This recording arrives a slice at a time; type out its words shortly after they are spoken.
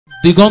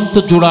দিগন্ত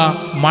জোড়া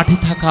মাঠে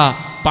থাকা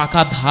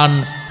পাকা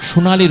ধান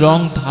সোনালি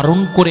রং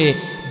ধারণ করে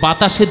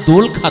বাতাসে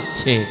দোল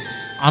খাচ্ছে।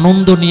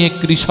 আনন্দ নিয়ে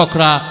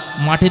কৃষকরা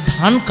মাঠে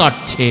ধান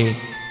কাটছে।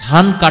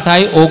 ধান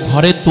কাটায় ও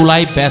ঘরে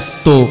তোলায়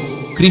ব্যস্ত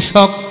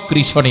কৃষক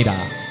কৃষণীরা।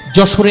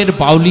 যশোরের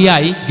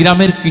বাউলিয়ায়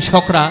গ্রামের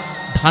কৃষকরা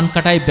ধান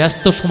কাটায়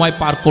ব্যস্ত সময়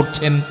পার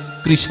করছেন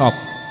কৃষক।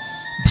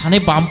 ধানে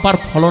বাম্পার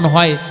ফলন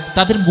হয়,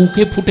 তাদের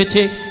মুখে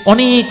ফুটেছে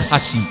অনেক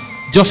হাসি।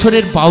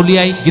 যশোরের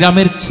বাউলিয়ায়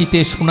গ্রামের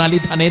শীতে সোনালি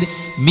ধানের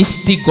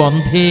মিষ্টি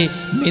গন্ধে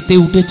মেতে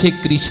উঠেছে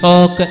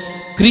কৃষক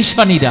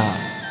কৃষাণীরা।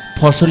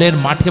 ফসলের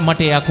মাঠে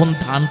মাঠে এখন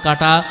ধান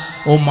কাটা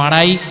ও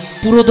মাড়াই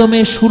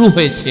পুরোদমে শুরু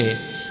হয়েছে।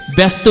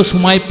 ব্যস্ত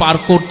সময় পার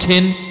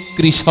করছেন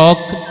কৃষক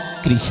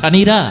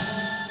কৃষাণীরা।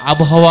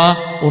 আবহাওয়া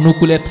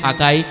অনুকূলে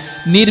থাকায়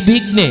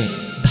নির্বিঘ্নে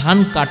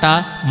ধান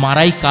কাটা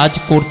মাড়াই কাজ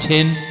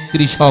করছেন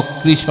কৃষক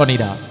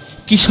কৃষাণীরা।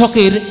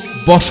 কৃষকের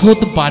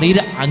বসত বাড়ির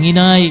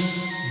আঙিনায়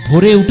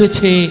ভরে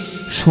উঠেছে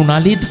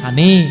সোনালি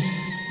ধানে।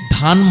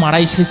 ধান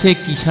মাড়াই শেষে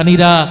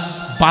কিষাণীরা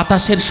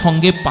বাতাসের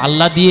সঙ্গে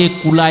পাল্লা দিয়ে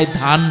কুলায়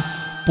ধান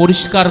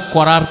পরিষ্কার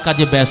করার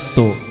কাজে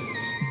ব্যস্ত।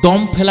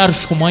 দম ফেলার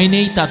সময়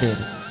নেই তাদের।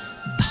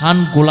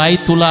 ধান গোলায়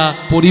তোলা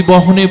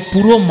পরিবহনে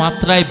পুরো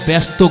মাত্রায়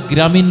ব্যস্ত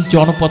গ্রামীণ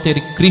জনপদের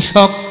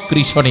কৃষক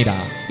কৃষণীরা।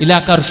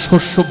 এলাকার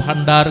শস্য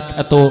ভাণ্ডার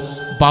খ্যাত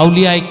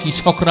বাউলিয়ায়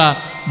কৃষকরা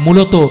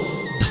মূলত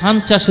ধান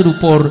চাষের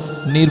উপর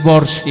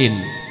নির্ভরশীল।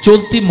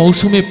 চলতি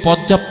মৌসুমে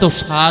পর্যাপ্ত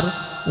সার,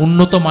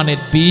 উন্নত মানের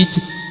বীজ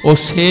ও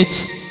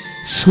সেচ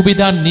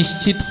সুবিধা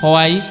নিশ্চিত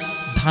হওয়ায়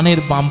ধানের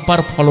বাম্পার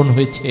ফলন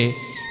হয়েছে।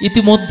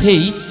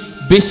 ইতিমধ্যেই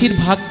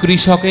বেশিরভাগ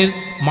কৃষকের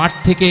মাঠ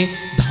থেকে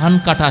ধান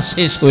কাটা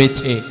শেষ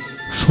হয়েছে।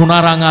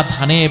 সোনারাঙা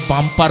ধানে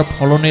বাম্পার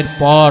ফলনের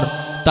পর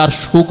তার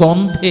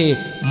সুগন্ধে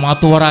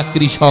মাতোয়ারা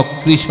কৃষক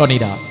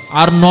কৃষণীরা।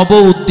 আর নব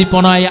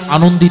উদ্দীপনায়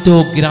আনন্দিত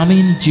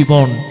গ্রামীণ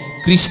জীবন।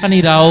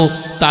 কৃষাণীরাও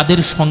তাদের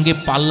সঙ্গে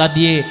পাল্লা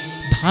দিয়ে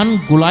ধান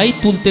গোলাই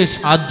তুলতে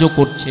সাহায্য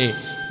করছে।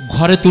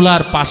 ঘরে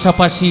তোলার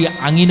পাশাপাশি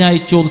আঙিনায়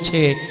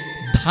চলছে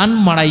ধান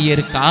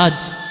মাড়াইয়ের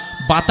কাজ।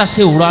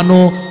 বাতাসে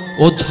উড়ানো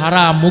ও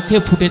ঝাড়া মুখে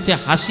ফুটেছে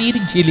হাসির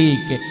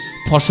ঝিলিক।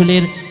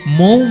 ফসলের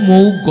মৌ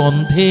মৌ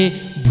গন্ধে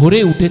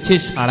ভরে উঠেছে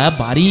সারা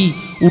বাড়ি।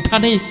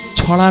 উঠানে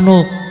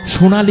ছড়ানো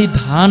সোনালি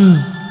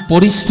ধান।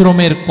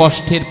 পরিশ্রমের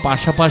কষ্টের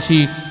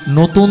পাশাপাশি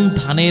নতুন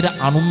ধানের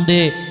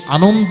আনন্দে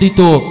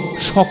আনন্দিত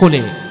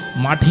সকলে।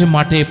 মাঠে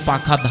মাঠে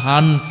পাকা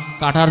ধান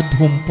কাটার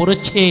ধুম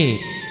পড়েছে।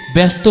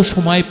 ব্যস্ত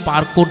সময়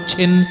পার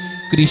করছেন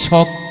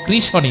কৃষক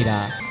কৃষণীরা।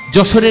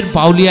 যশোরের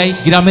বাউলিয়ায়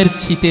গ্রামের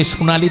শীতে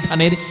সোনালি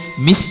ধানের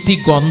মিষ্টি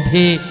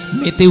গন্ধে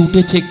মেতে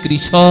উঠেছে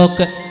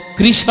কৃষক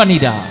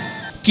কৃষণীরা।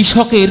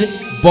 কৃষকের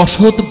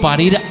বসত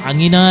বাড়ির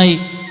আঙিনায়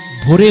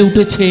ভরে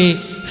উঠেছে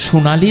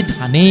সোনালি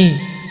ধানে।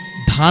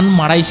 ধান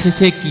মাড়াই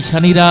শেষে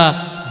কিষাণীরা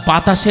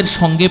বাতাসের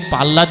সঙ্গে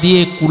পাল্লা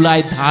দিয়ে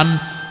কুলায় ধান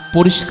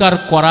পরিষ্কার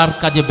করার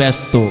কাজে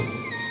ব্যস্ত।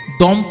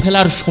 দম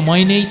ফেলার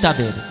সময় নেই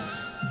তাদের।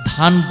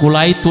 ধান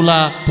গোলায়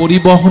তোলা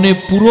পরিবহনে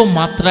পুরো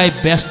মাত্রায়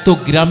ব্যস্ত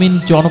গ্রামীণ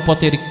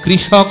জনপদের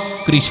কৃষক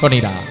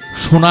কৃষণীরা।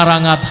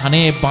 সোনারাঙা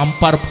ধানে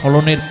বাম্পার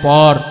ফলনের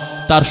পর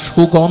তার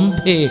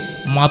সুগন্ধে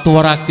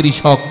মাতোয়ারা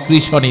কৃষক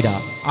কৃষণীরা।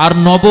 আর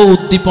নব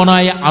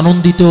উদ্দীপনায়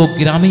আনন্দিত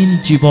গ্রামীণ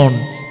জীবন।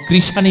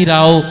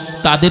 কৃষাণীরাও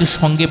তাদের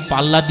সঙ্গে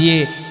পাল্লা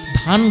দিয়ে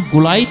ধান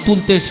গোলাই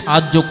তুলতে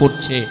সাহায্য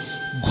করছে।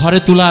 ঘরে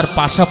তোলার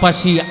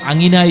পাশাপাশি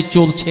আঙিনায়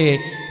চলছে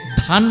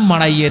ধান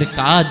মাড়াইয়ের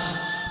কাজ।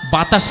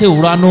 বাতাসে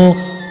উড়ানো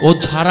ও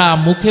ঝাড়া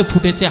মুখে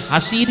ফুটেছে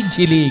হাসির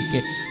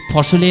ঝিলিক।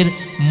 ফসলের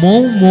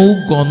মৌ মৌ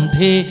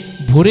গন্ধে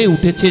ভরে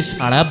উঠেছে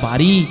সারা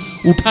বাড়ি।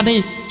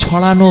 উঠানে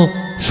ছড়ানো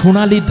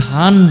সোনালি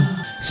ধান।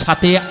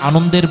 সাথে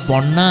আনন্দের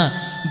বন্যা।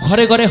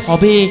 ঘরে ঘরে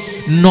হবে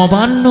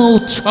নবান্ন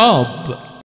উৎসব।